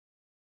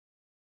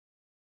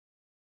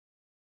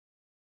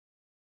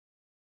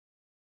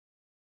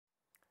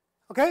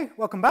Okay,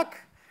 welcome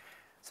back.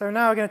 So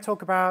now we're going to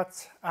talk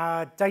about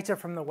data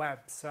from the web.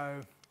 So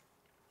we're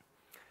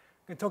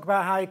going to talk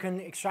about how you can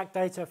extract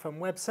data from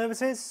web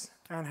services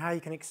and how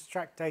you can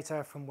extract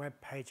data from web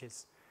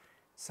pages.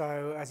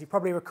 So as you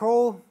probably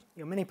recall,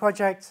 your mini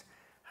project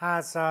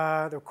has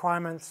the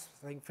requirements,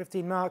 I think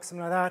 15 marks,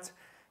 something like that,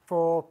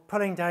 for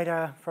pulling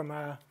data from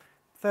a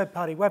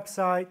third-party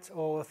website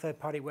or a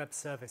third-party web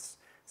service.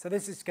 So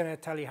this is going to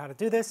tell you how to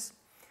do this.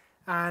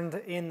 And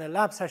in the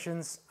lab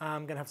sessions,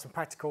 I'm going to have some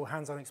practical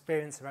hands-on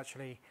experience of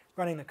actually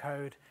running the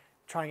code,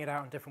 trying it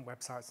out on different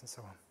websites and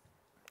so on.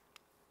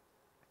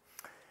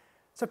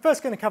 So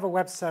first going to cover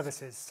web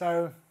services.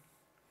 So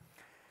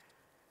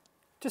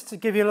just to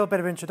give you a little bit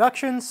of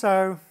introduction,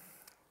 so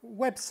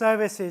web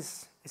service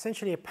is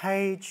essentially a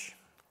page,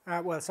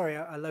 a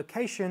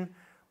location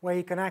where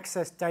you can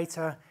access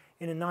data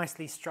in a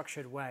nicely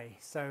structured way.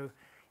 So,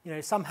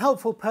 some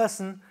helpful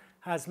person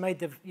has made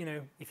the,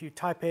 if you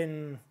type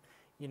in,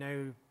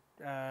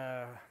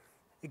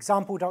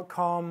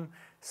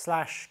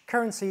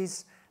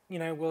 example.com/currencies,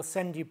 will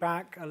send you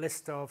back a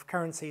list of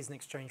currencies and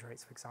exchange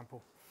rates, for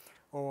example.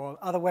 Or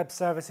other web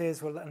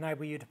services will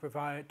enable you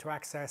to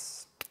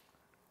access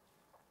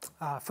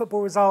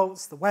football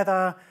results, the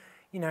weather.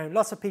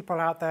 Lots of people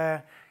out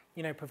there,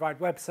 provide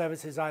web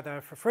services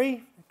either for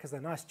free, because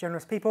they're nice,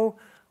 generous people,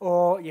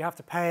 or you have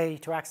to pay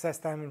to access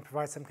them and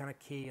provide some kind of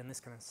key and this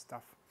kind of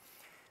stuff.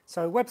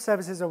 So web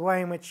services are a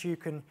way in which you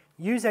can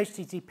use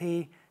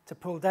HTTP to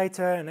pull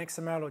data in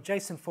XML or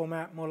JSON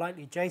format, more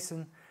likely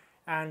JSON,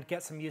 and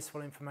get some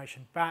useful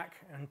information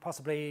back. And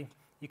possibly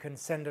you can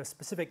send a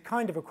specific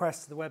kind of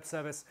request to the web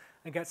service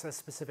and get some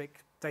specific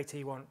data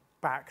you want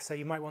back. So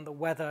you might want the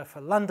weather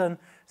for London,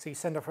 so you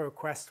send off a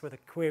request with a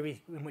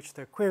query in which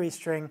the query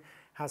string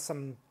has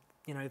some,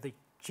 the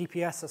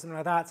GPS or something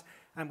like that,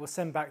 and will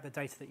send back the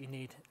data that you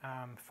need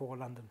for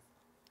London.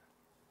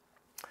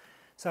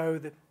 So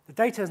the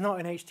data is not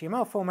in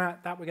HTML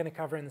format. That we're going to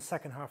cover in the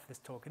second half of this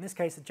talk. In this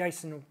case,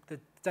 the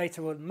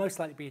data will most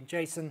likely be in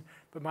JSON,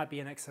 but might be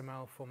in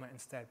XML format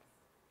instead.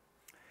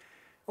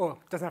 Or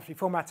it doesn't have to be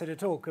formatted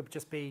at all. It could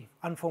just be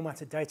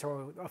unformatted data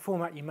or a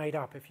format you made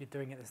up if you're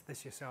doing it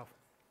this yourself.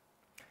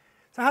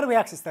 So how do we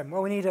access them?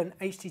 Well, we need an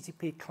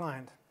HTTP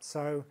client.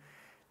 So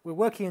we're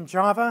working in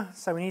Java,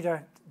 so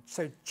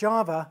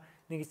Java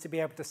needs to be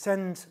able to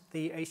send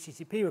the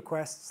HTTP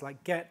requests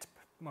like get,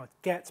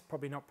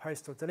 probably not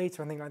post or delete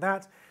or anything like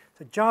that.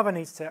 So Java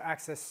needs to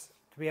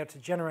be able to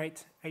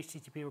generate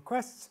HTTP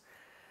requests.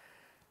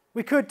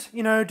 We could,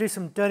 do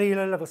some dirty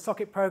low-level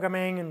socket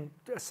programming and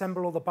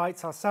assemble all the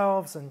bytes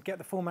ourselves and get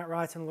the format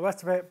right and all the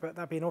rest of it, but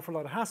that'd be an awful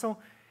lot of hassle.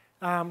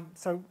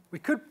 So we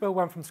could build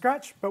one from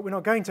scratch, but we're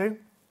not going to,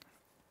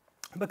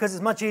 because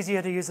it's much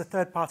easier to use a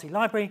third-party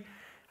library.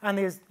 And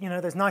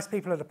there's nice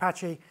people at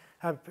Apache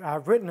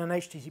have written an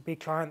HTTP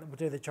client that will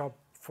do the job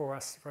for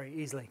us very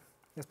easily.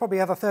 There's probably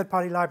other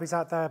third-party libraries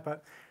out there,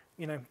 but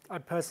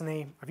I've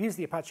used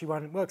the Apache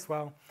one. It works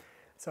well,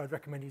 so I'd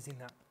recommend using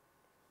that.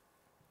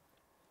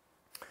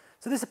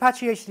 So this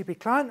Apache HTTP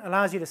client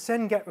allows you to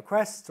send GET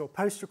requests or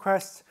POST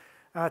requests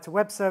to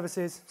web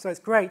services. So it's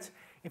great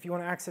if you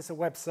want to access a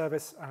web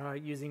service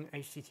using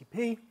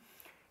HTTP.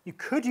 You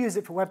could use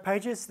it for web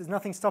pages. There's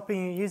nothing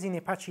stopping you using the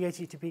Apache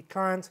HTTP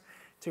client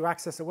to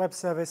access a web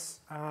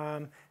service,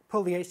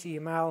 pull the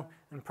HTML,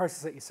 and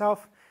process it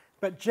yourself.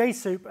 But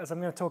JSoup, as I'm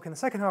going to talk in the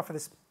second half of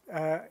this,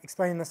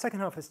 explain in the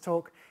second half of this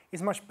talk,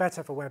 is much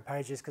better for web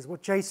pages, because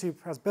what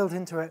JSoup has built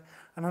into it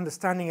an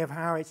understanding of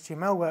how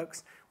HTML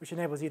works, which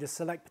enables you to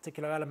select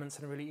particular elements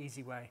in a really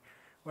easy way.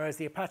 Whereas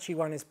the Apache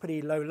one is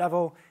pretty low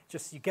level,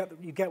 just you get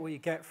what you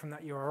get from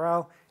that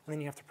URL, and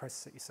then you have to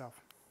process it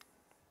yourself.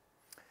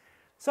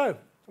 So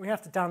we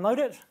have to download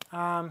it.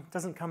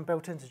 Doesn't come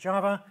built into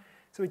Java.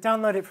 So we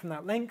download it from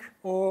that link,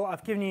 or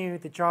I've given you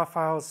the jar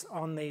files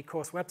on the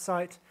course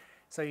website.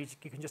 So you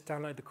can just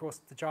download the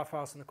jar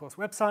files from the course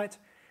website.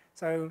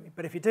 So,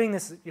 but if you're doing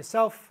this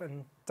yourself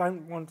and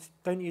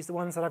don't use the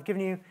ones that I've given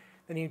you,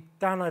 then you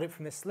download it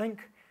from this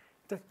link.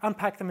 To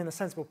unpack them in a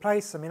sensible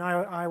place. I mean,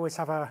 I always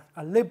have a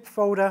lib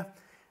folder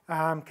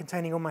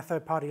containing all my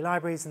third-party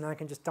libraries, and then I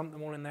can just dump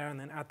them all in there and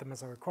then add them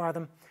as I require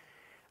them.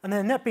 And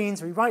then in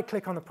NetBeans, we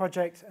right-click on the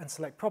project and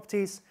select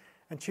Properties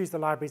and choose the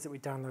libraries that we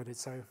downloaded.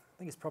 So I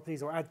think it's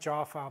Properties or Add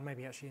Jar File,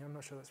 maybe actually. I'm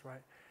not sure that's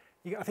right.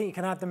 I think you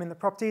can add them in the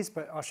Properties,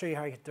 but I'll show you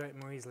how you can do it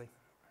more easily.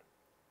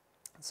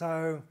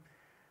 So,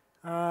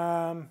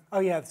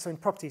 so in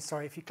Properties,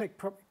 sorry, if you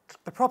click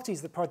the Properties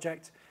of the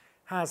project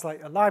has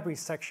like a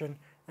Libraries section,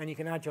 and you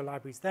can add your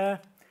libraries there.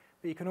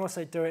 But you can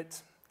also do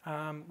it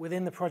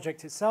within the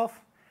project itself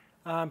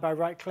by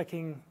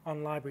right-clicking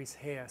on Libraries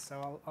here.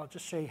 So I'll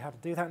just show you how to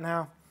do that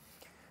now.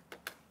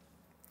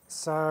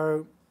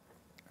 So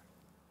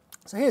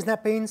here's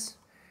NetBeans.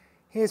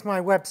 Here's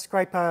my web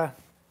scraper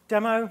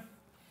demo.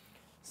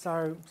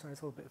 So it's a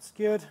little bit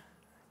obscured.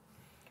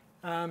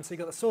 So you've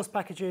got the source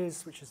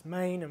packages, which is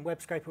main, and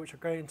web scraper, which I'll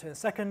go into in a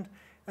second.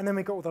 And then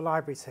we've got all the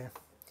libraries here.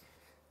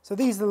 So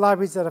these are the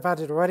libraries that I've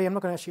added already. I'm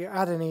not going to actually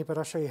add any, but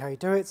I'll show you how you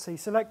do it. So you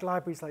select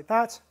libraries like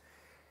that.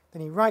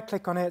 Then you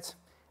right-click on it,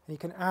 and you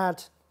can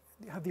add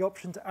have the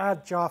option to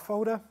add jar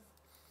folder,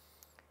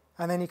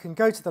 and then you can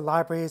go to the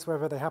libraries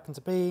wherever they happen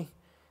to be.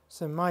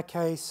 So in my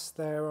case,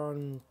 they're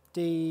on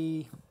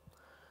D,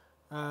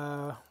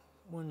 OneDrive.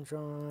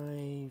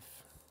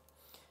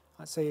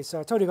 Let's see, so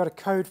I told you I got a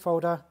code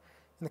folder.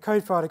 In the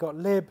code folder, I got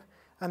lib,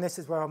 and this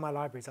is where all my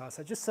libraries are.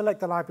 So just select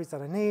the libraries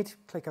that I need,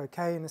 click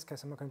OK. In this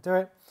case, I'm not going to do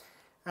it.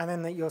 And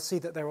then you'll see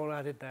that they're all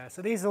added there.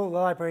 So these are all the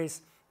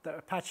libraries that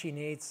Apache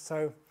needs.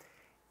 So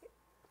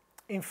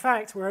in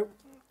fact,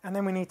 and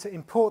then we need to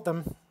import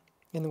them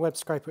in the web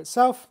scraper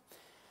itself.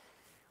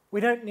 We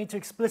don't need to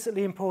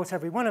explicitly import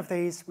every one of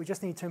these. We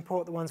just need to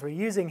import the ones we're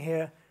using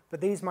here.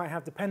 But these might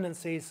have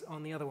dependencies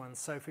on the other ones.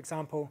 So for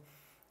example,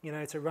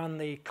 to run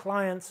the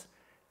client,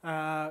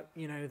 the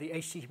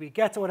HTTP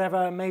GET or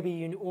whatever, maybe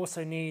you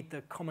also need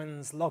the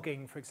commons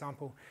logging, for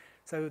example.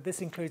 So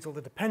this includes all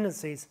the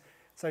dependencies.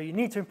 So you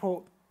need to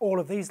import all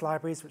of these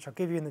libraries, which I'll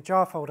give you in the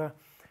jar folder,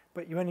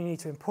 but you only need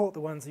to import the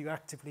ones that you're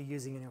actively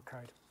using in your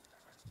code.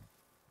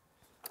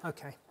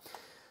 Okay,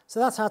 so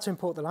that's how to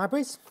import the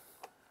libraries.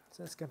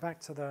 So let's go back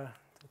to the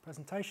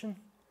presentation.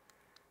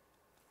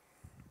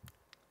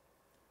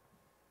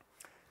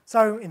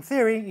 So in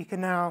theory, you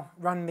can now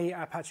run the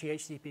Apache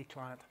HTTP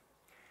client.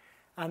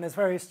 And there's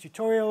various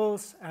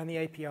tutorials and the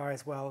API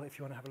as well if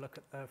you want to have a look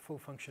at the full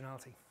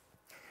functionality.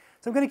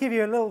 So I'm going to give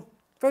you a little,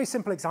 very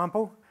simple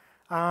example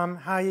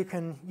how you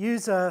can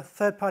use a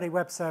third-party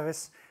web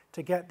service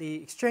to get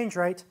the exchange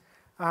rate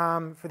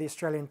for the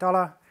Australian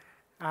dollar,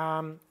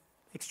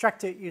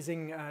 extract it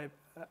using a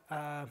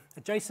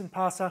JSON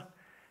parser,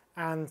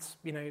 and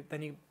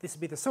this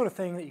would be the sort of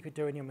thing that you could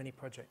do in your mini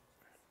project.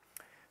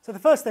 So the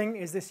first thing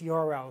is this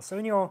URL. So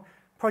in your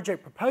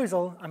project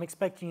proposal, I'm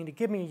expecting you to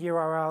give me a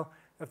URL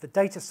of the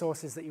data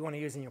sources that you want to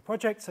use in your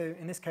project. So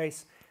in this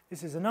case,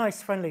 this is a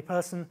nice, friendly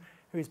person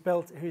who's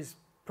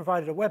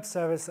provided a web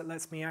service that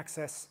lets me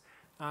access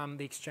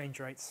the exchange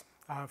rates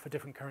for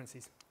different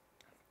currencies.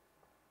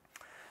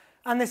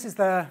 And this is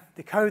the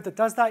code that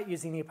does that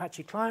using the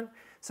Apache client.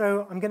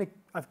 So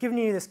I've given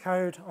you this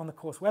code on the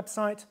course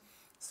website.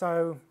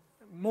 So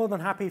more than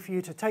happy for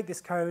you to take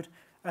this code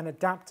and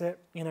adapt it,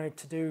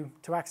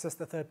 to access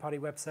the third-party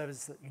web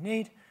services that you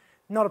need.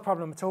 Not a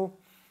problem at all.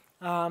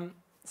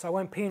 So I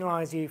won't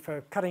penalize you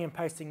for cutting and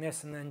pasting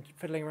this and then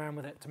fiddling around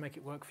with it to make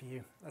it work for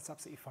you. That's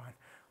absolutely fine.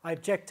 I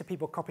object to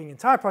people copying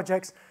entire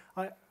projects.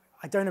 I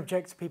don't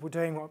object to people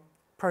doing what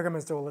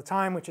programmers do all the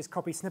time, which is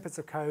copy snippets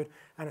of code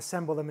and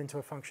assemble them into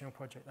a functional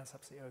project. That's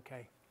absolutely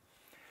okay.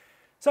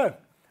 So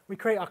we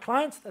create our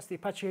client. That's the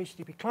Apache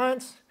HTTP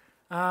client.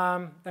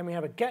 Then we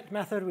have a GET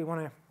method. We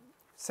want to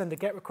send a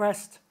GET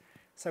request.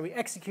 So we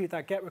execute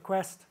that GET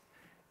request,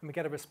 and we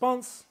get a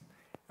response.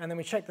 And then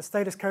we check the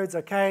status code's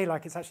OK,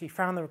 like it's actually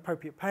found the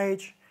appropriate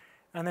page.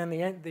 And then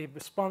the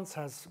response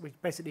we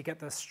basically get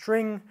the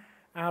string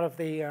out of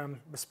the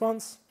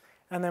response.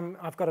 And then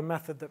I've got a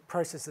method that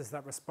processes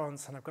that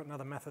response, and I've got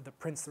another method that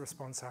prints the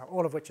response out,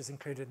 all of which is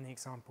included in the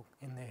example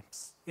in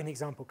the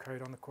example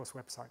code on the course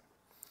website.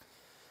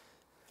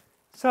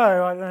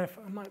 So I don't know if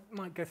I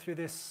might go through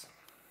this.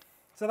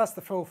 So that's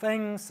the full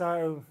thing.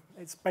 So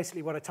it's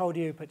basically what I told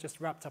you, but just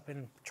wrapped up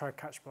in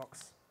try-catch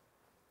blocks.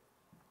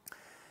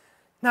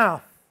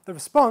 Now, the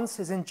response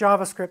is in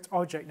JavaScript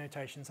object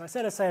notation. So I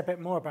said I'd say a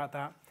bit more about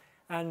that.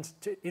 And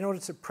in order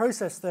to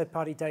process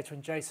third-party data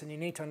in JSON, you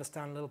need to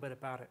understand a little bit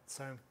about it.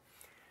 So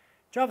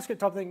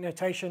JavaScript object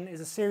notation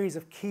is a series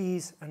of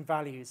keys and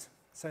values.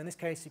 So in this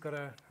case, have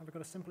I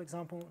got a simple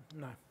example?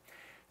 No.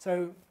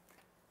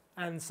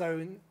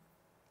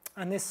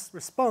 And this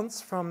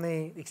response from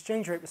the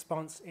exchange rate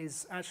response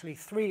is actually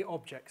 3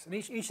 objects. And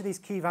each of these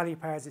key value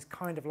pairs is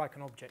kind of like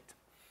an object,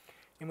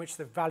 in which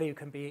the value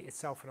can be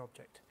itself an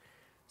object.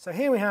 So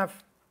here we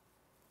have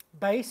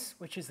base,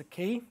 which is the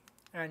key,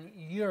 and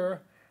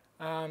your,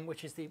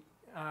 which is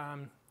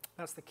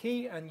that's the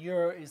key, and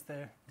your is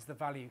the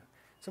value.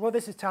 So what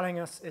this is telling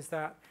us is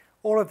that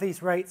all of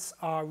these rates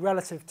are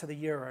relative to the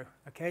euro.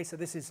 Okay, so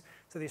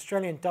the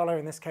Australian dollar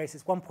in this case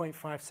is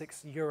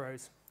 1.56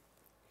 euros.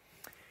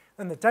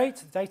 Then the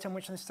date on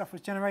which this stuff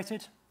was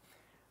generated,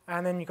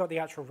 and then you've got the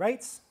actual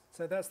rates.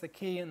 So that's the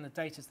key, and the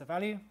date is the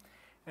value.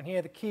 And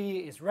here the key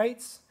is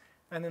rates,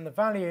 and then the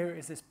value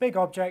is this big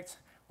object,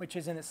 which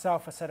is in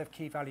itself a set of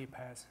key value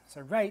pairs.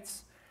 So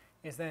rates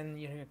is then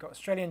you've got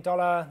Australian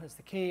dollar, there's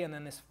the key, and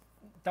then this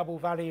double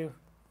value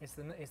is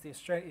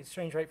the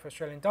exchange rate for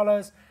Australian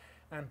dollars,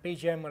 and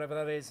BGM, whatever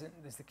that is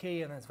the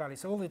key, and there's value.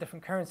 So all the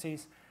different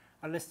currencies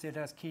are listed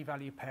as key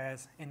value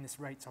pairs in this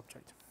rates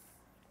object.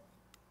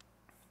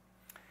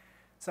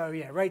 So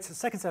yeah, rates is the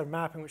second set of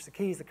map in which the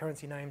key is the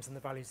currency names and the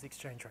value is the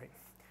exchange rate.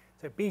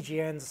 So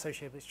BGN is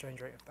associated with the exchange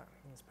rate of that.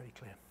 That's pretty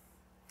clear.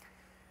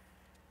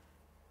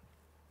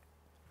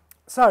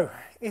 So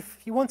if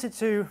you wanted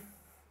to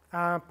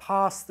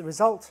pass the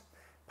result,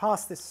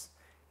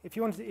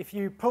 if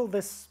you pull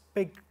this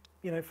big,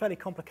 fairly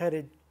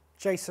complicated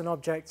JSON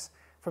object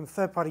from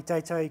third-party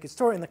data, you could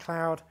store it in the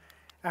cloud,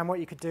 and what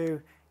you could do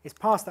is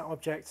pass that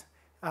object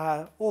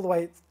all the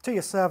way to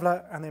your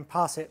servlet and then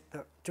pass it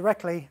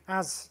directly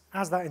as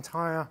that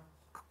entire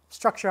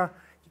structure.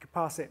 You could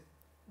pass it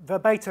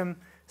verbatim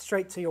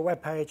straight to your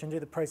web page and do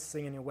the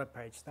processing in your web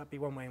page. That'd be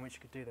one way in which you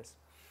could do this.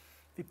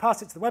 If you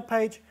pass it to the web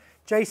page,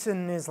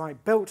 JSON is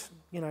like built,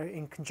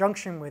 in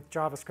conjunction with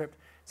JavaScript,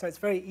 so it's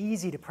very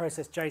easy to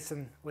process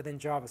JSON within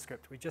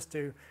JavaScript. We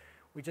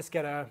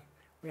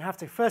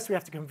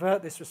have to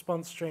convert this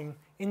response string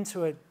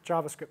into a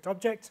JavaScript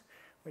object,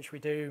 which we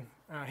do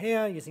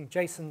here using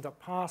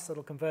JSON.parse.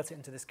 That'll convert it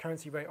into this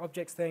currency rate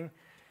objects thing,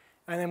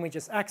 and then we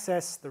just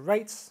access the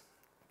rates,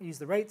 use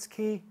the rates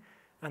key,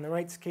 and the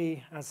rates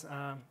key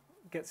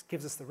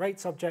gives us the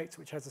rates object,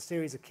 which has a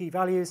series of key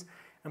values,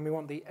 and we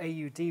want the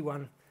AUD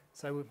one.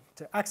 So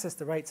to access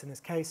the rates in this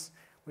case,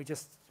 we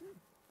just,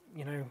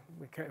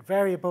 we create a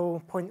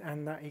variable point,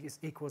 and that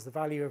equals the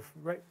value of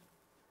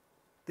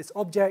this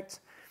object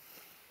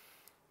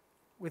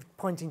with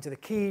pointing to the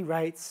key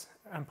rates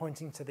and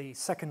pointing to the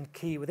second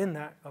key within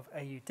that of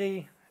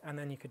AUD, and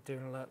then you could do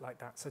an alert like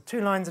that. So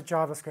 2 lines of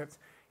JavaScript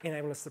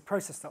enable us to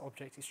process that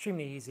object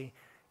extremely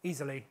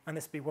easily, and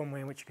this would be one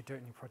way in which you could do it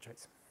in your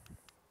projects.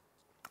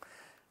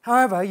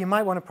 However, you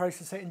might want to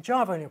process it in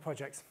Java in your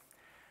projects.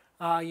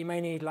 You may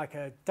need like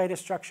a data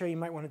structure. You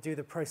might want to do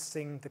the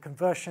processing, the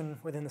conversion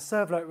within the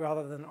servlet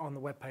rather than on the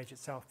web page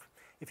itself.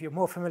 If you're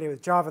more familiar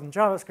with Java than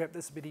JavaScript,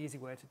 this would be the easy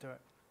way to do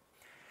it.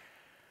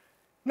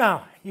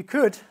 Now, you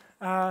could,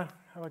 have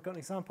I got an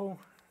example?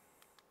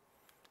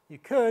 You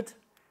could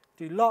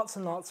do lots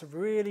and lots of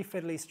really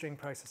fiddly string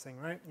processing,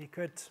 right? You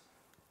could,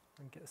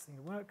 let me get this thing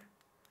to work.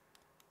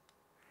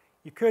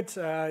 You could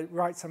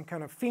write some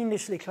kind of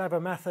fiendishly clever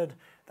method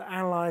that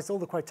analyzed all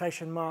the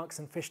quotation marks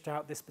and fished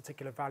out this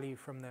particular value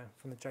from the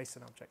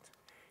JSON object.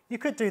 You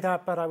could do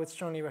that, but I would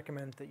strongly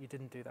recommend that you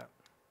didn't do that.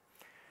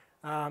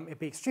 It'd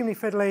be extremely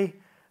fiddly,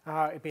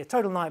 it'd be a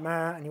total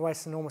nightmare, and you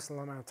waste an enormous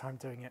amount of time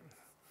doing it.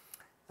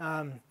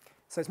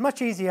 So it's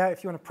much easier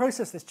if you want to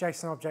process this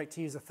JSON object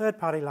to use a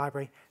third-party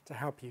library to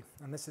help you.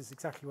 And this is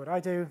exactly what I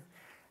do.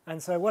 And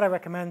so what I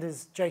recommend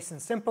is JSON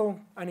Simple.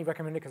 I only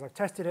recommend it because I've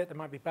tested it. There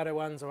might be better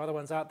ones or other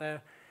ones out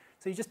there.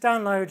 So you just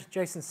download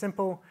JSON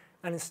Simple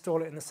and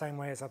install it in the same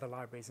way as other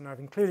libraries. And I've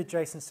included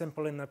JSON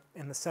Simple in the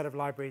set of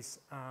libraries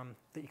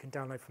that you can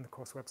download from the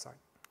course website.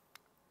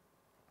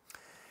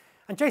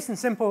 And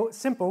JSON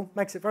Simple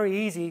makes it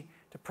very easy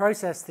to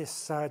process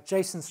this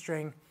JSON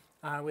string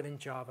within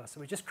Java. So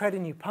we just create a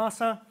new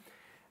parser,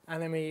 and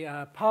then we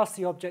parse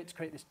the object to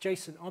create this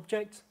JSON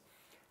object.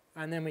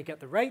 And then we get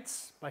the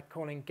rates by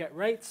calling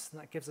getRates, and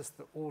that gives us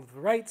all of the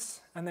rates.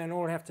 And then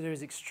all we have to do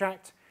is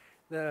extract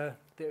the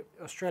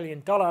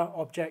Australian dollar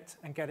object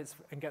and get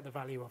the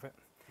value of it.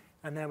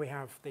 And there we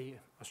have the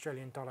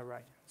Australian dollar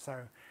rate.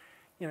 So,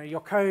 your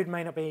code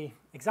may not be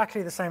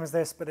exactly the same as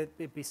this, but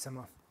it'd be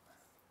similar.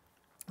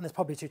 And there's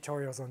probably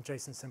tutorials on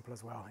JSON Simple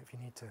as well if you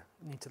need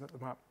to look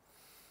them up.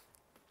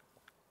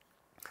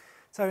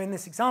 So in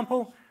this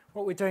example,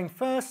 what we're doing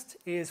first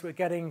is we're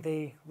getting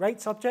the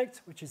rates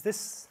object, which is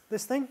this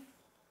thing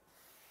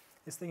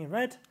in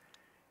red.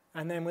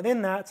 And then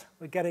within that,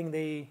 we're getting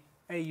the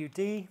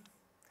AUD,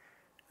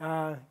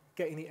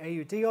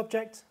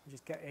 object, which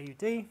is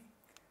getAUD,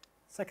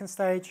 second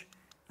stage.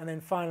 And then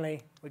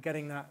finally, we're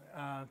getting that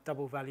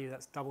double value,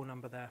 that's double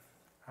number there,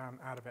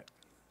 out of it.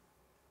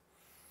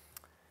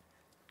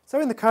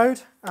 So in the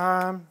code,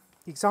 the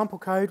example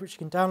code, which you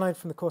can download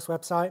from the course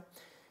website,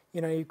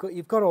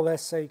 you've got all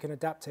this so you can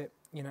adapt it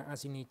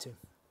as you need to.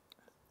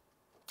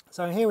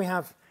 So here we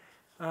have,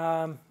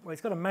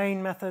 it's got a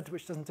main method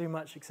which doesn't do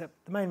much, except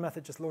the main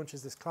method just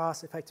launches this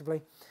class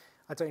effectively.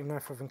 I don't even know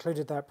if I've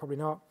included that, probably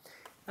not.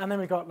 And then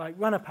we've got like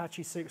run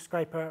Apache soup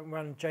scraper and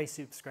run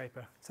JSoup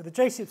scraper. So the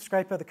JSoup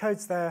scraper, the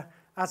code's there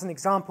as an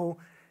example,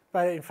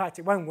 but in fact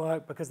it won't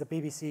work because the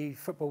BBC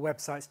football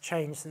website's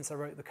changed since I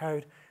wrote the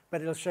code,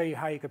 but it'll show you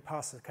how you could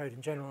parse the code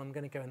in general. I'm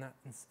going to go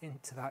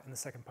into that in the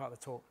second part of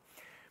the talk.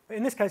 But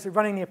in this case, we're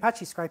running the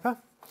Apache scraper,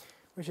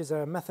 which is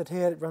a method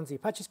here that runs the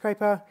Apache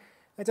scraper.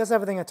 It does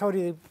everything I told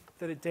you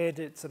that it did.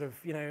 It sort of,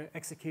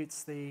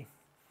 executes the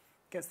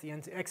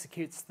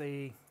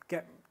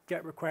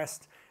get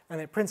request,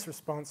 and it prints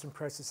response and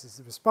processes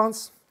the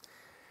response.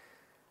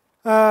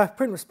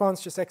 Print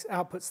response just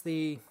outputs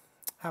the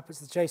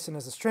JSON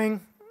as a string,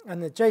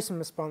 and the JSON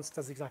response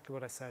does exactly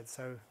what I said.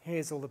 So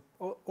here's all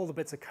the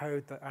bits of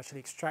code that actually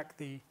extract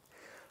the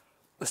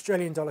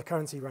Australian dollar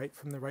currency rate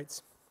from the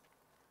rates.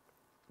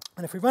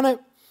 And if we run it,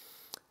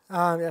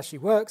 it actually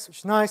works, which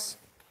is nice.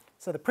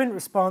 So the print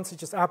response is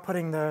just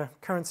outputting the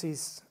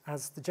currencies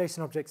as the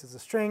JSON objects as a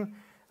string.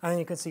 And then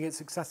you can see it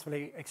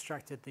successfully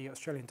extracted the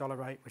Australian dollar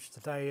rate, which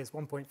today is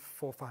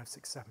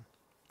 1.4567.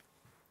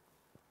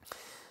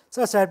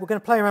 So as I said, we're going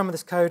to play around with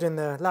this code in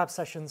the lab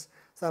sessions,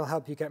 so that'll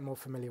help you get more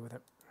familiar with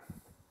it.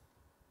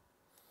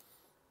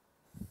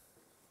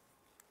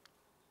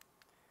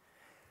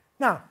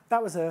 Now,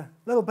 that was a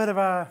little bit of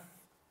an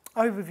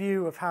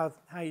overview of how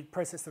you'd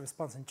process the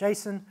response in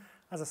JSON.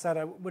 As I said,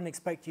 I wouldn't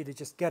expect you to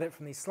just get it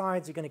from these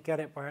slides. You're going to get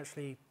it by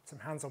actually some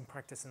hands-on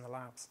practice in the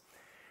labs.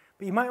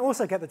 But you might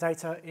also get the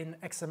data in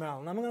XML.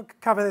 And I'm going to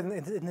cover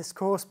it in this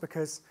course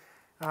because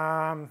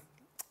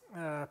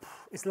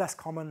it's less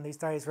common these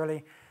days,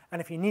 really.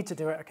 And if you need to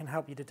do it, I can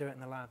help you to do it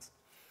in the labs.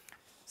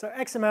 So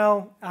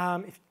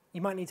XML, if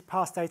you might need to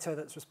pass data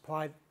that's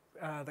replied,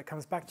 that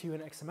comes back to you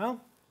in XML.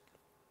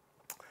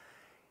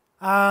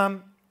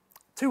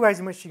 Two ways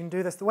in which you can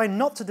do this. The way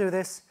not to do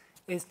this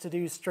is to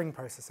do string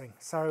processing.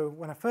 So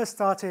when I first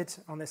started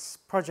on this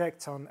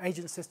project on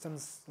agent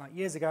systems like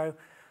years ago,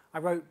 I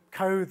wrote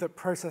code that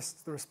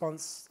processed the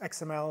response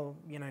XML,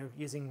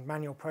 using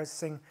manual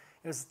processing.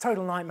 It was a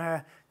total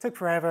nightmare, took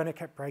forever, and it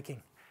kept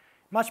breaking.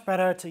 Much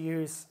better to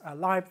use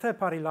a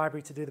third-party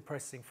library to do the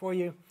processing for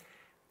you.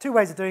 Two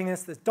ways of doing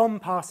this. There's DOM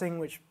parsing,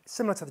 which is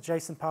similar to the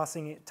JSON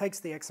parsing. It takes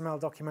the XML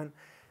document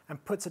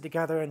and puts it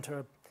together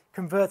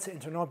converts it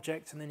into an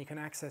object, and then you can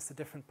access the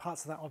different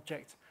parts of that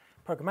object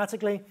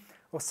programmatically.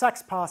 Or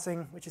SAX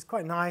parsing, which is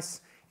quite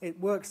nice. It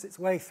works its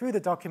way through the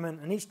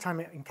document, and each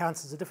time it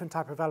encounters a different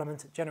type of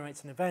element, it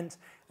generates an event,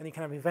 and you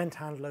can have event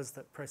handlers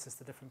that process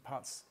the different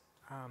parts.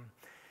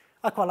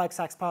 I quite like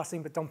SAX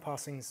parsing, but DOM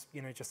parsing's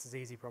just as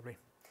easy probably.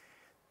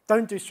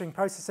 Don't do string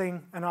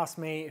processing, and ask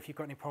me if you've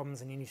got any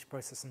problems and you need to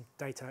process some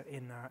data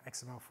in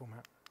XML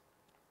format.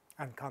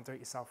 And can't do it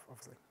yourself,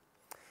 obviously.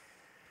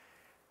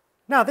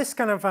 Now, this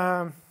kind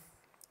of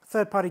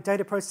third-party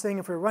data processing,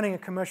 if we were running a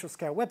commercial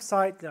scale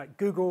website, like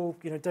Google,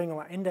 doing all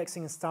that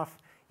indexing and stuff,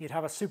 you'd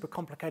have a super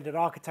complicated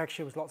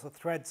architecture with lots of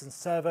threads and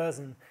servers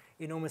and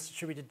enormous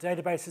distributed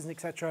databases and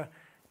etc.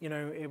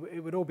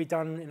 It would all be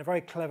done in a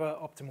very clever,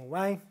 optimal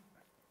way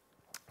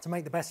to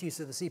make the best use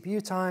of the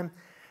CPU time.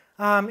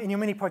 In your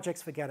mini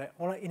projects, forget it.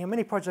 In your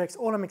mini projects,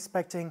 all I'm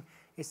expecting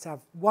is to have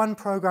one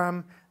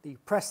program that you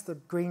press the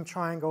green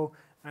triangle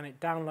and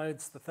it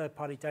downloads the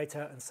third-party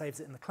data and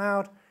saves it in the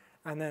cloud.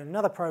 And then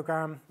another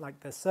program, like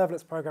the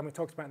servlets program we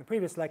talked about in the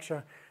previous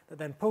lecture, that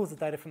then pulls the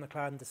data from the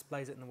cloud and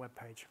displays it in the web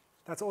page.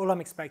 That's all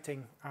I'm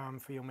expecting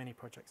for your mini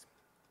projects.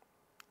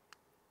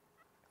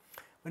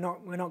 We're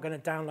not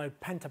going to download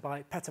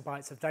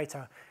petabytes of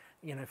data,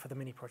 for the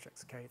mini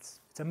projects. Okay, it's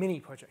a mini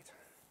project.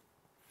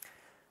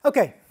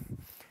 Okay,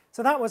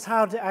 so that was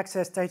how to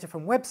access data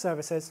from web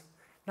services.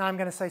 Now I'm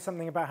going to say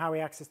something about how we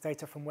access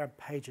data from web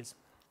pages.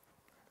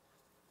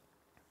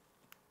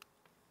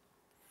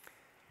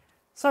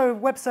 So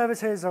web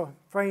services are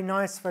very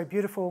nice, very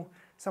beautiful.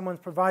 Someone's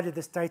provided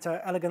this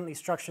data elegantly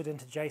structured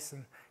into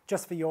JSON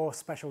just for your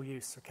special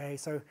use. Okay,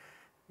 so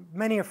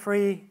many are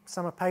free,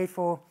 some are paid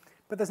for,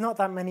 but there's not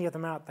that many of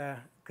them out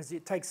there because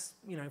it takes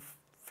a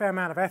fair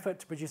amount of effort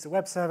to produce a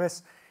web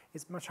service.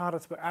 It's much harder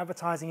to put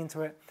advertising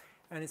into it,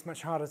 and it's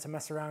much harder to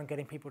mess around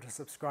getting people to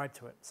subscribe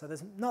to it. So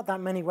there's not that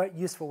many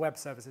useful web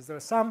services. There are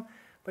some,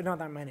 but not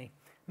that many.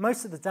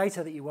 Most of the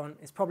data that you want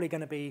is probably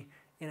going to be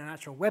in an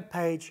actual web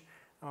page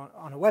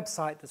on a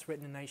website that's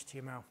written in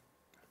HTML.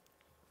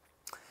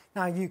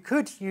 Now you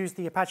could use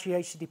the Apache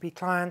HTTP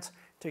client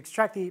to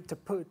extract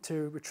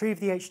to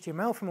retrieve the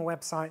HTML from a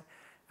website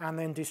and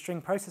then do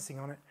string processing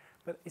on it,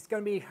 but it's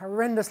going to be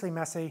horrendously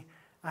messy,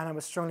 and I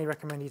would strongly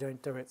recommend you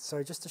don't do it.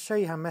 So just to show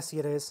you how messy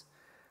it is,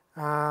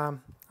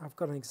 I've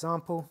got an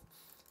example.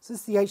 So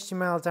this is the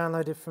HTML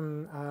downloaded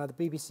from the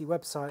BBC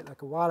website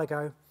like a while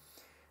ago. And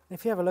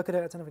if you have a look at it,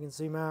 I don't know if I can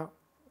zoom out.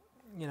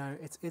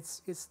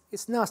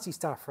 It's nasty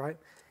stuff, right?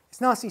 It's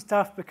nasty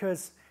stuff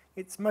because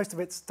most of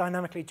it's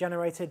dynamically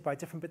generated by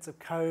different bits of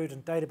code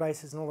and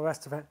databases and all the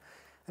rest of it.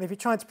 And if you're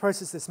trying to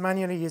process this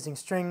manually using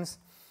strings,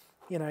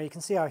 you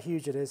can see how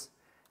huge it is.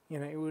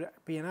 It would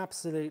be an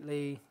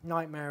absolutely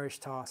nightmarish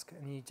task,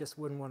 and you just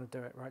wouldn't want to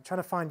do it, right? Trying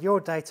to find your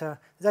data,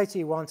 the data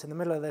you want in the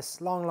middle of this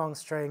long, long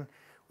string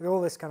with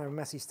all this kind of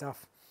messy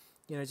stuff,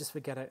 just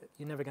forget it.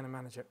 You're never going to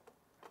manage it.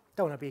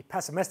 Don't want to be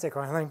pessimistic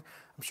or anything.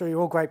 I'm sure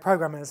you're all great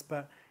programmers,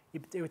 but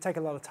it would take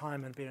a lot of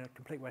time and be a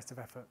complete waste of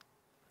effort.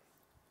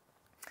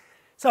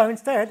 So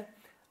instead,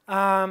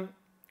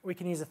 we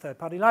can use a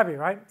third-party library,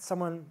 right?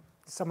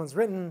 Someone's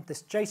written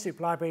this JSoup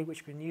library,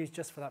 which we can use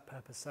just for that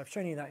purpose. So I've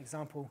shown you that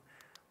example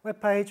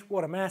web page.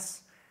 What a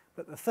mess.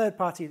 But the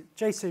third-party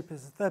JSoup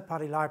is a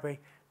third-party library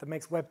that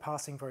makes web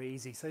parsing very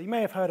easy. So you may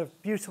have heard of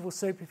Beautiful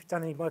Soup if you've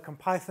done any work on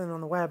Python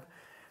on the web.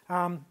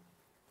 And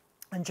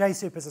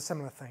JSoup is a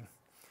similar thing.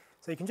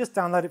 So you can just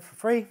download it for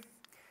free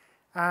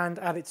and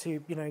add it to,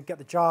 get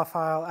the jar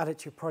file, add it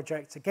to your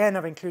project. Again,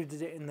 I've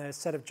included it in the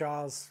set of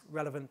jars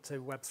relevant to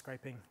web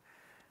scraping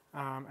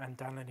and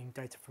downloading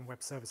data from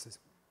web services.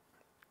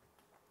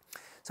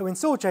 So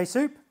install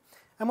JSoup,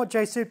 and what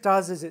JSoup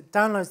does is it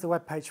downloads the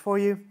web page for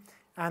you,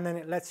 and then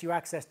it lets you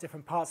access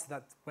different parts of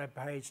that web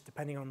page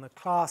depending on the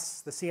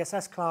class, the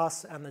CSS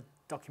class, and the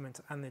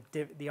document and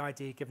the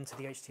ID given to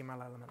the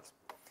HTML element.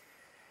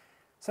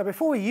 So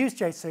before we use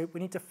JSoup, we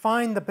need to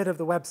find the bit of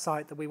the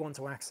website that we want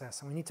to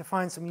access, and we need to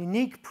find some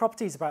unique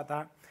properties about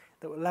that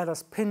will let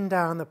us pin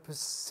down the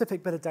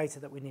specific bit of data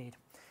that we need.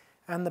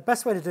 And the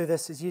best way to do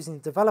this is using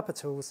developer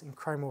tools in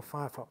Chrome or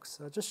Firefox.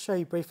 So I'll just show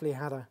you briefly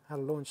how to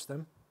launch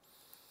them.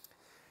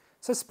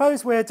 So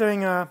suppose we're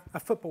doing a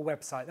football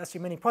website. That's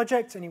your mini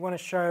project, and you want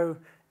to show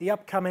the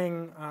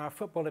upcoming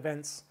football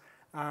events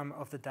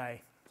of the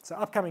day. So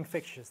upcoming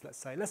fixtures, let's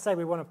say. Let's say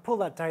we want to pull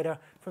that data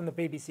from the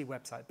BBC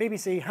website.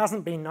 BBC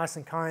hasn't been nice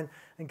and kind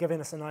and given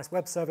us a nice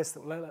web service that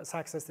will let us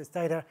access this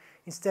data.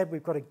 Instead,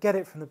 we've got to get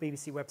it from the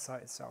BBC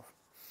website itself.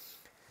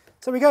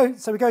 So we go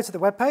to the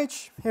web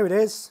page. Here it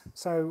is.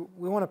 So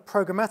we want to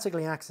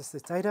programmatically access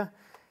this data,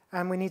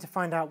 and we need to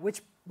find out what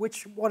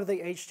are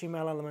the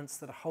HTML elements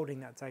that are holding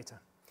that data.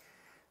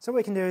 So what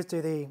we can do is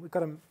we've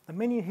got a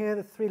menu here,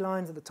 the 3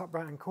 lines at the top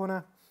right-hand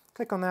corner.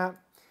 Click on that,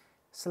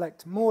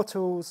 select More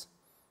Tools,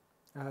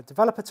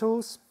 Developer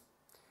Tools,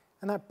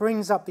 and that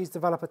brings up these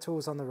developer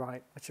tools on the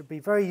right, which would be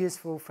very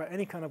useful for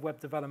any kind of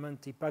web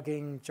development,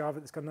 debugging, Java.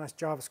 It's got a nice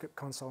JavaScript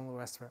console and all the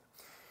rest of it.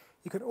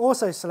 You can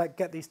also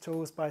get these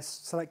tools by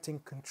selecting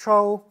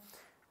Control,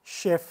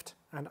 Shift,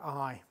 and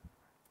I.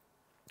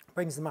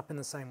 Brings them up in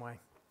the same way.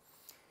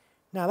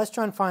 Now let's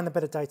try and find the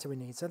bit of data we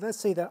need. So let's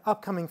see the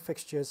upcoming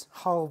fixtures,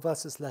 Hull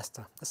versus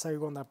Leicester. Let's say we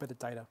want that bit of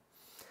data.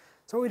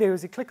 So what we do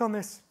is we click on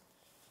this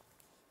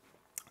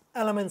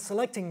element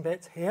selecting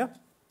bit here,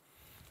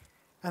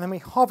 and then we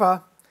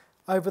hover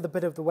over the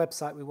bit of the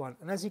website we want.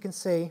 And as you can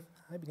see,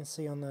 I hope you can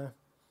see on the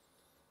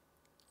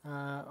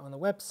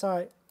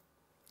website,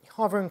 you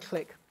hover and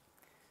click.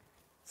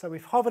 So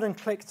we've hovered and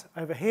clicked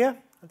over here.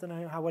 I don't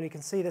know how well you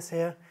can see this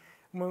here.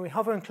 And when we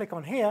hover and click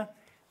on here,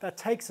 that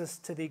takes us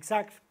to the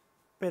exact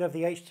bit of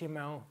the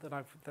HTML that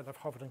I've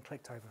hovered and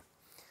clicked over.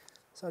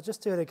 So I'll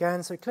just do it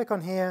again. So we click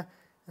on here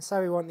and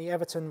say we want the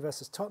Everton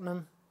versus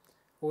Tottenham,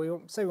 or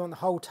say we want the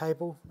whole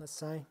table, let's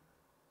say.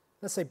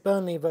 Let's say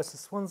Burnley versus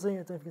Swansea. I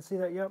don't know if you can see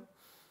that yet.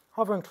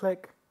 Hover and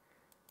click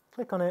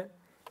on it,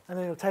 and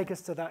then it'll take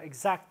us to that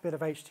exact bit of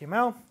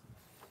HTML.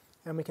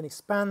 And we can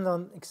expand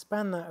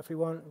that if we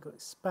want. We've got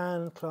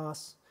expand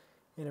class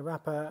in a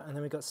wrapper, and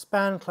then we've got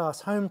span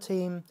class home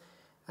team,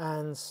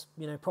 and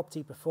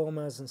property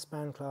performers, and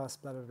span class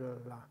blah blah blah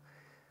blah.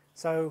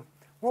 So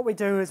what we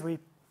do is we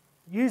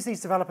use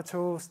these developer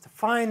tools to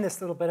find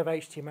this little bit of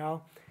HTML,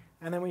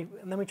 and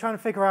then we try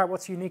and figure out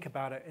what's unique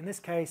about it. In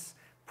this case,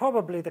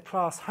 probably the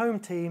class home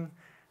team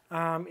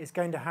is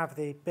going to have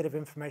the bit of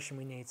information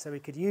we need. So we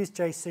could use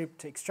JSoup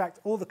to extract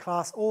all the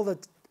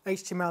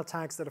HTML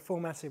tags that are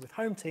formatted with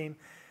home team,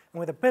 and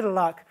with a bit of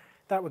luck,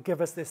 that would give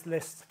us this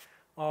list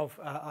of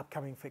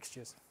upcoming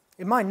fixtures.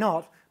 It might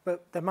not,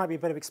 but there might be a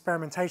bit of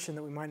experimentation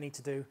that we might need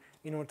to do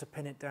in order to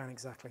pin it down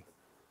exactly.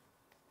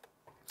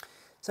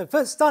 So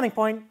first starting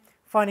point,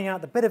 finding out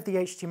the bit of the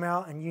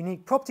HTML and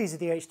unique properties of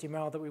the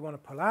HTML that we want to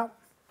pull out,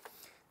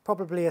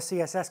 probably a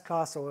CSS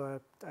class or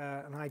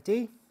an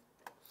ID.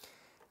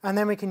 And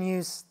then we can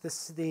use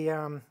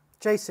the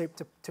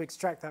JSoup to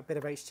extract that bit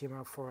of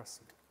HTML for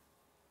us.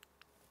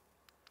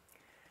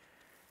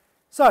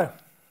 So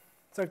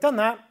we've done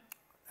that,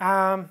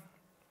 and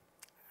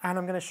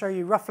I'm going to show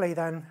you roughly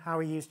then how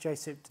we use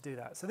JSoup to do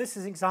that. So this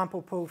is an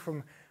example pulled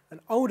from an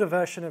older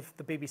version of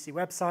the BBC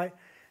website.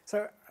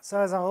 So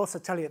as I'll also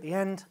tell you at the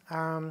end,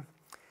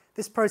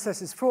 this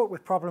process is fraught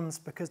with problems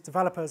because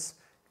developers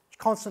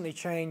constantly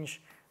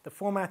change the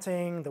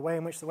formatting, the way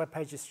in which the web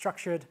page is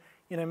structured.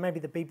 Maybe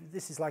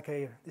this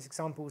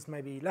example is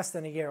maybe less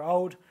than a year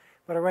old,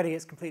 but already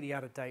it's completely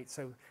out of date.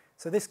 So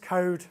this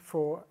code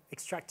for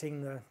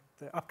extracting the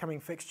upcoming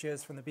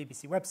fixtures from the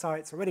BBC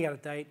website is already out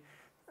of date,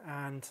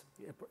 and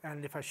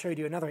if I showed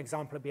you another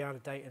example, it'd be out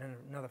of date in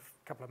another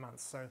couple of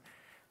months. So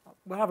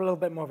we'll have a little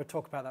bit more of a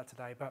talk about that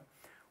today. But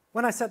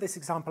when I set this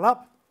example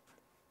up,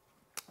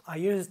 I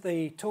used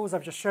the tools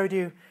I've just showed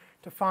you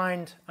to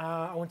find,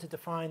 I wanted to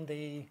find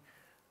the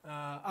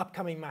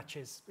upcoming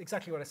matches,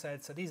 exactly what I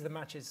said. So these are the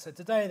matches. So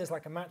today there's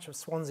like a match of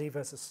Swansea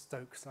versus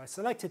Stoke. So I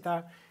selected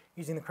that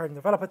using the Chrome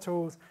developer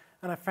tools,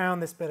 and I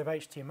found this bit of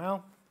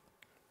HTML.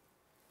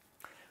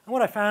 And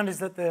what I found is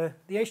that the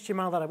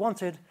HTML that I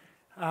wanted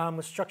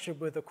was structured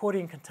with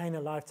accordion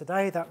container live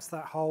today. That's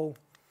all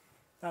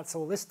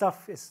this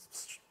stuff.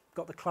 It's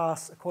got the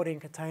class accordion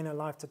container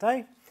live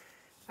today.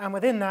 And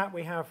within that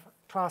we have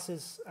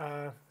classes,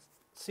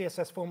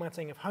 CSS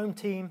formatting of home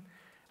team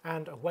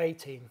and away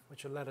team,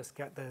 which will let us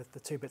get the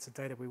 2 bits of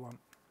data we want.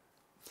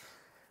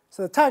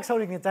 So the tags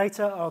holding the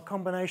data are a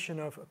combination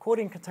of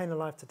accordion container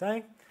live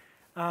today,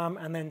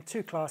 and then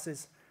 2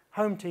 classes,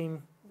 home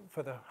team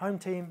for the home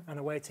team and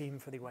away team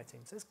for the away team.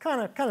 So it's kind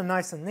of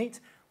nice and neat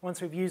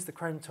once we've used the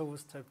Chrome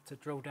tools to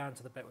drill down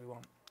to the bit we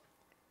want.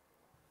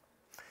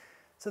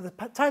 So the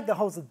tag that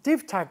holds the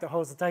div tag that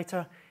holds the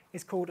data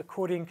is called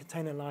accordion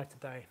container live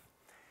today.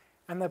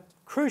 And the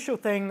crucial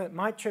thing that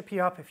might trip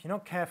you up if you're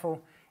not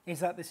careful is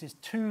that this is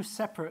 2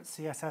 separate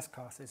CSS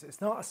classes. It's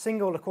not a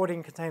single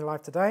accordion container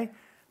live today,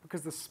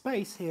 because the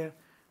space here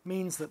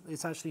means that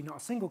it's actually not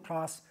a single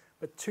class,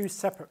 but 2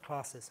 separate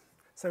classes.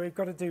 So we've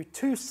got to do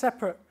 2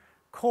 separate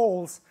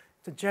calls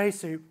to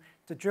JSoup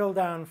to drill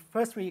down.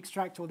 First we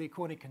extract all the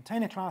accordion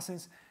container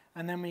classes,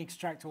 and then we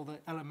extract all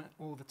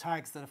the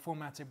tags that are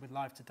formatted with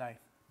live today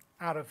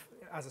as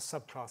a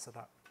subclass of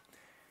that.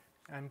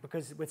 And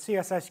because with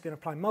CSS you can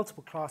apply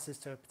multiple classes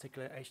to a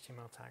particular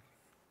HTML tag.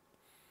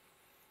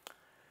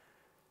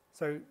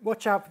 So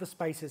watch out for the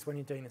spaces when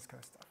you're doing this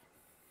kind of stuff.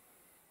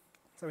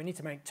 So we need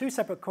to make 2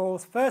 separate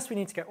calls. First we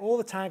need to get all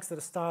the tags that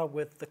are styled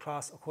with the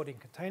class accordion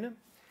container.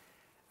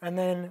 And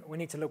then we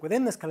need to look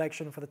within this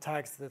collection for the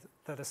tags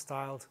that are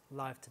styled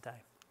live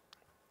today.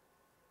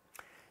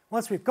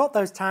 Once we've got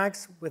those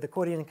tags with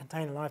accordion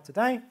container live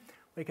today,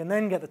 We can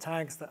then get the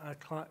tags that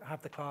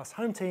have the class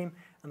home team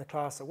and the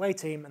class away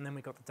team, and then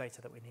we've got the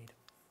data that we need.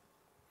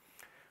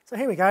 So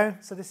here we go.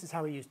 So this is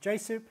how we use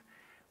JSoup.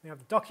 We have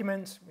the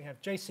document, we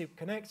have JSoup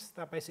connect,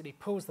 that basically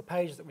pulls the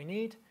page that we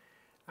need,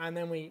 and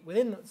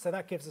then so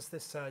that gives us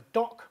this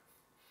doc,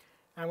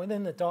 and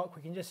within the doc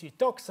we can just use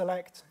doc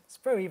select. It's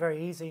very,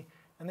 very easy,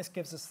 and this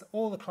gives us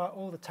all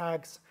the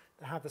tags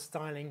that have the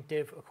styling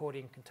div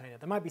accordion container.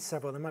 There might be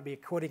several. There might be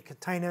accordion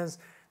containers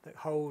that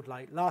hold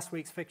like last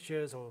week's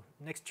fixtures or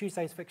next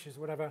Tuesday's fixtures,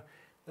 whatever.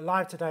 The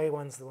live today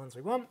ones are the ones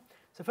we want.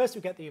 So first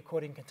we get the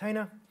accordion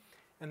container,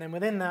 and then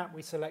within that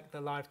we select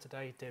the live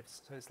today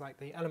divs. So it's like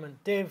the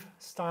element div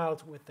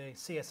styled with the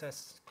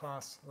CSS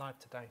class live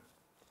today.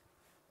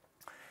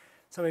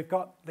 So we've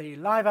got the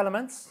live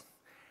elements,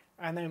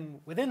 and then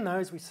within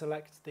those we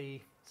select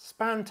the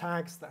span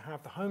tags that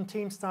have the home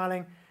team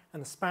styling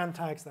and the span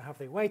tags that have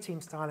the away team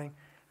styling,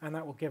 and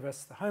that will give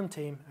us the home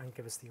team and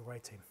give us the away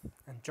team,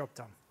 and job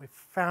done. We've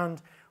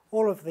found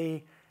all of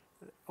the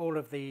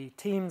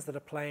teams that are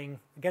playing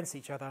against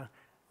each other,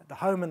 the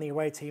home and the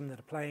away team that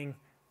are playing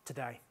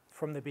today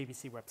from the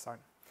BBC website.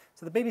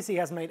 So the BBC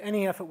hasn't made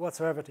any effort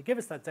whatsoever to give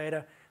us that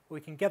data, but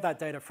we can get that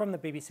data from the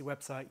BBC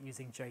website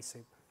using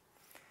JSoup.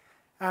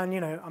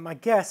 And my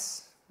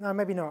guess, no,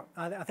 maybe not.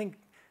 I think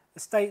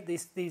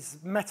these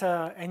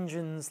meta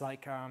engines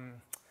like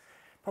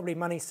probably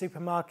Money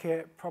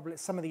Supermarket, probably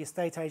some of the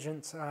estate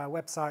agent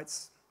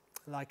websites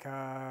like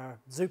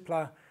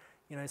Zoopla,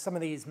 some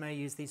of these may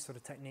use these sort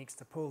of techniques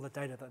to pull the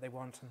data that they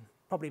want, and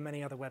probably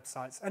many other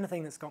websites.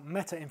 Anything that's got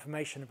meta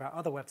information about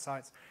other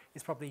websites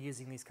is probably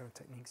using these kind of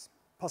techniques,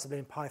 possibly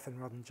in Python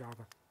rather than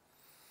Java.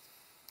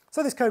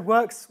 So this code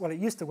works. Well, it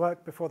used to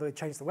work before they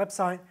changed the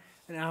website,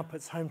 and it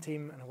outputs home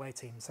team and away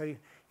team. So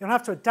you'll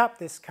have to adapt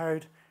this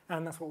code,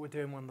 and that's what we're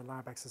doing in one of the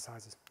lab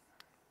exercises.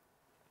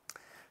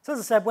 So as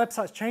I said,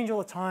 websites change all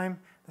the time.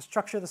 The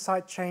structure of the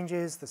site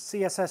changes. The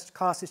CSS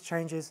classes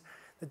changes.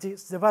 The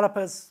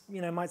developers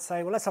might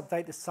say, well, let's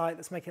update this site.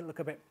 Let's make it look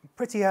a bit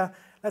prettier.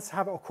 Let's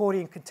have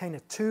accordion container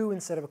 2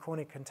 instead of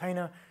accordion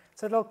container.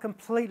 So it'll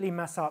completely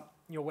mess up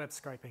your web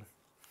scraping.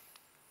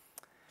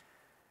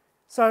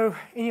 So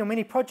in your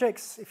mini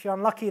projects, if you're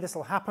unlucky, this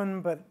will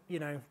happen, but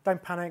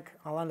don't panic.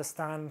 I'll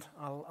understand.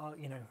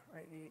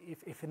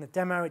 If in the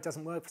demo it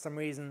doesn't work for some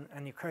reason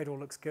and your code all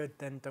looks good,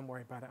 then don't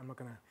worry about it. I'm not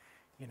going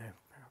to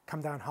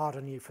come down hard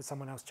on you for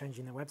someone else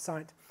changing their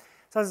website.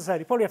 So as I said,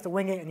 you probably have to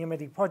wing it in your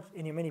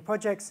mini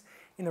projects.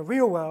 In the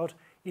real world,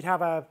 you'd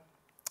have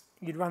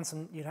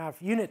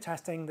unit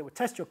testing that would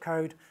test your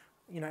code,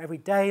 every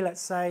day, let's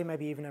say,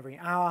 maybe even every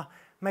hour.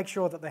 Make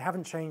sure that they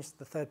haven't changed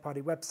the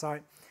third-party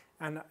website,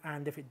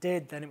 and if it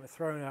did, then it would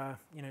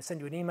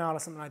send you an email or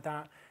something like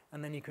that,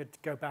 and then you could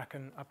go back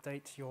and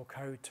update your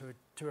code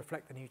to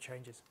reflect the new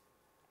changes.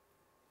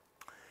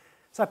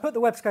 So I put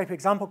the web scrape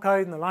example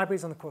code and the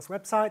libraries on the course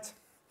website.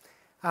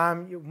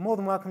 You're more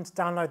than welcome to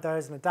download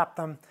those and adapt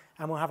them,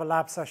 and we'll have a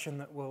lab session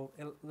that will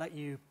let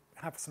you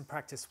have some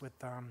practice with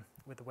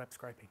the web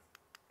scraping.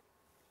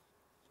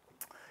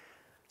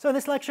 So in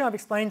this lecture, I've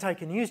explained how you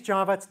can use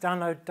Java to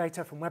download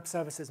data from web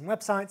services and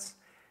websites.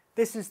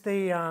 This is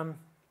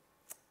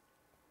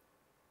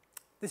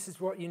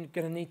what you're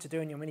going to need to do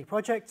in your mini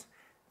project.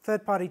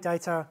 Third-party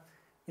data,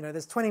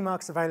 there's 20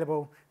 marks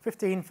available,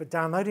 15 for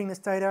downloading this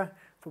data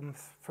from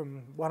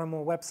one or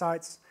more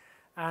websites,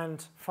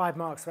 and 5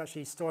 marks for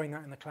actually storing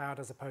that in the cloud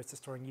as opposed to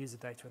storing user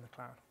data in the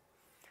cloud.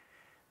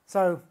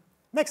 So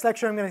next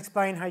lecture, I'm going to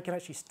explain how you can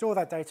actually store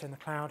that data in the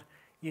cloud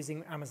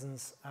using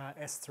Amazon's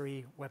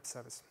S3 web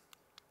service.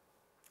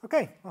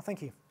 Okay, well,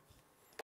 thank you.